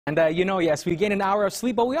And yes, we gain an hour of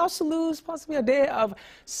sleep, but we also lose possibly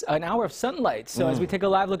an hour of sunlight. So as we take a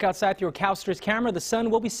live look outside through a Calster's camera, the sun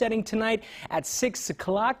will be setting tonight at 6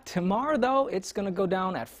 o'clock. Tomorrow, though, it's going to go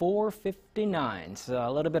down at 4:59. So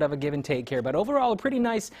a little bit of a give and take here. But overall, a pretty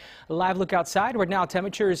nice live look outside. Right now,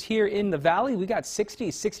 temperatures here in the valley, we got 60,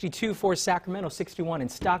 62 for Sacramento, 61 in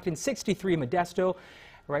Stockton, 63 in Modesto.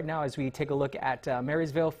 Right now, as we take a look at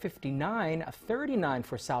Marysville, 59, 39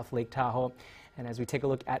 for South Lake Tahoe. And as we take a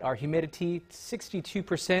look at our humidity,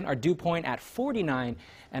 62%, our dew point at 49,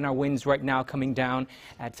 and our winds right now coming down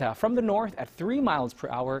at from the north at 3 miles per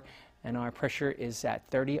hour. And our pressure is at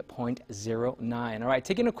 30.09. All right,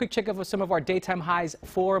 taking a quick check of some of our daytime highs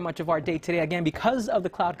for much of our day today. Again, because of the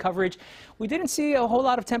cloud coverage, we didn't see a whole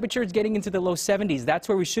lot of temperatures getting into the low 70s. That's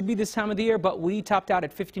where we should be this time of the year, but we topped out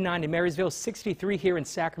at 59 in Marysville, 63 here in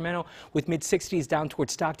Sacramento, with mid-60s down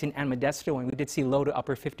towards Stockton and Modesto, and we did see low to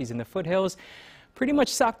upper 50s in the foothills. Pretty much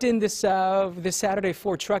socked in this Saturday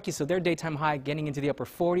for Truckee, so their daytime high getting into the upper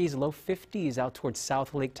 40s, low 50s out towards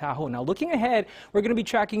South Lake Tahoe. Now, looking ahead, we're going to be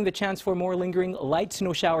tracking the chance for more lingering light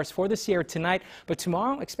snow showers for the Sierra tonight. But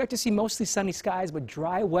tomorrow, expect to see mostly sunny skies, but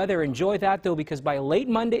dry weather. Enjoy that, though, because by late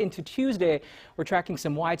Monday into Tuesday, we're tracking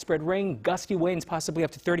some widespread rain, gusty winds, possibly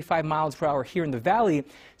up to 35 miles per hour here in the valley.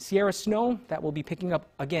 Sierra snow, that will be picking up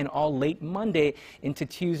again all late Monday into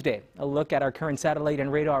Tuesday. A look at our current satellite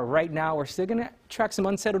and radar right now. We're still going to track some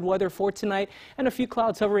unsettled weather for tonight and a few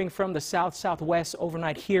clouds hovering from the south-southwest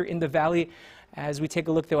overnight here in the valley. As we take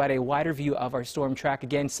a look, though, at a wider view of our storm track,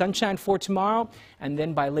 again, sunshine for tomorrow, and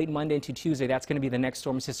then by late Monday into Tuesday, that's going to be the next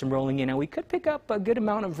storm system rolling in. And we could pick up a good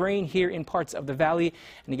amount of rain here in parts of the valley.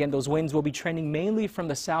 And again, those winds will be trending mainly from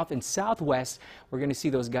the south and southwest. We're going to see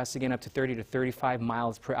those gusts again up to 30 to 35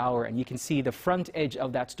 miles per hour. And you can see the front edge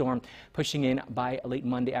of that storm pushing in by late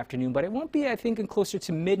Monday afternoon. But it won't be, I think, closer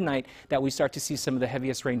to midnight that we start to see some of the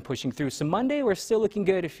heaviest rain pushing through. So Monday, we're still looking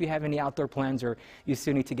good if you have any outdoor plans or you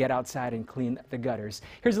still need to get outside and clean the gutters.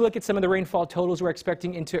 Here's a look at some of the rainfall totals we're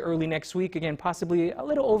expecting into early next week. Again, possibly a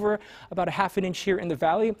little over about a half an inch here in the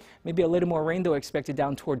valley. Maybe a little more rain, though, expected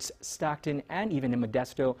down towards Stockton and even in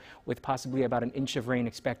Modesto, with possibly about an inch of rain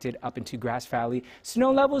expected up into Grass Valley.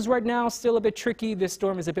 Snow levels right now still a bit tricky. This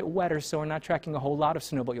storm is a bit wetter, so we're not tracking a whole lot of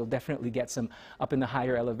snow, but you'll definitely get some up in the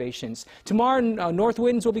higher elevations. Tomorrow, north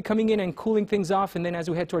winds will be coming in and cooling things off, and then as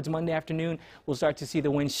we head towards Monday afternoon, we'll start to see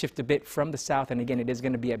the winds shift a bit from the south, and again, it is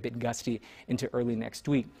going to be a bit gusty into early next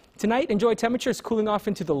week. Tonight, enjoy temperatures cooling off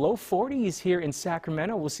into the low 40s here in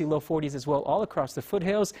Sacramento. We'll see low 40s as well all across the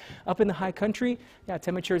foothills. Up in the high country,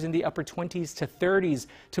 temperatures in the upper 20s to 30s.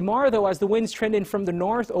 Tomorrow, though, as the winds trend in from the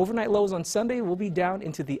north, overnight lows on Sunday will be down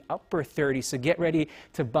into the upper 30s, so get ready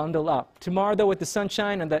to bundle up. Tomorrow, though, with the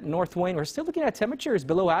sunshine and that north wind, we're still looking at temperatures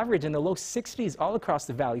below average in the low 60s all across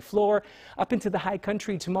the valley floor. Up into the high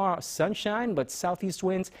country tomorrow, sunshine, but southeast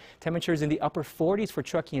winds, temperatures in the upper 40s for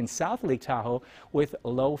Truckee and South Lake Tahoe, with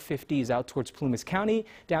low 50s out towards Plumas County.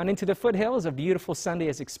 Down into the foothills, a beautiful Sunday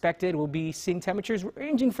as expected. We'll be seeing temperatures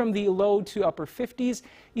ranging from the low to upper 50s,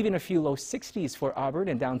 even a few low 60s for Auburn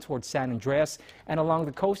and down towards San Andreas. And along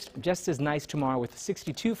the coast, just as nice tomorrow with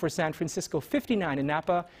 62 for San Francisco, 59 in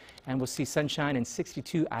Napa, and we'll see sunshine and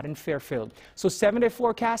 62 out in Fairfield. So 7-day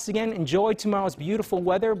forecast. Again, enjoy tomorrow's beautiful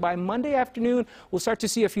weather. By Monday afternoon, we'll start to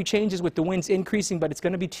see a few changes with the winds increasing, but it's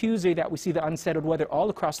going to be Tuesday that we see the unsettled weather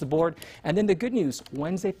all across the board. And then the good news,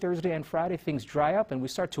 Wednesday, Thursday, and Friday, things dry up and we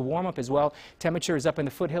start to warm up as well. Temperature is up in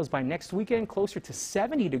the foothills by next weekend, closer to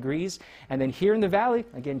 70 degrees. And then here in the valley,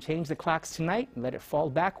 again, change the clocks tonight and let it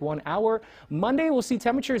fall back 1 hour. Monday, we'll see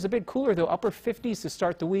temperatures a bit cooler, though, upper 50s to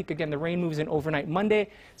start the week. Again, the rain moves in overnight Monday.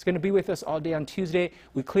 It's going to be with us all day on Tuesday.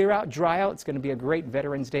 We clear out, dry out. It's going to be a great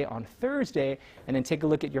Veterans Day on Thursday. And then take a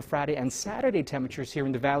look at your Friday and Saturday temperatures here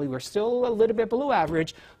in the valley. We're still a little bit below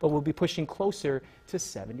average, but we'll be pushing closer to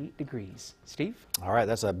 70 degrees. Steve? All right,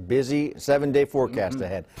 that's a busy 7-day forecast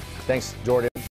ahead. Thanks, Jordan.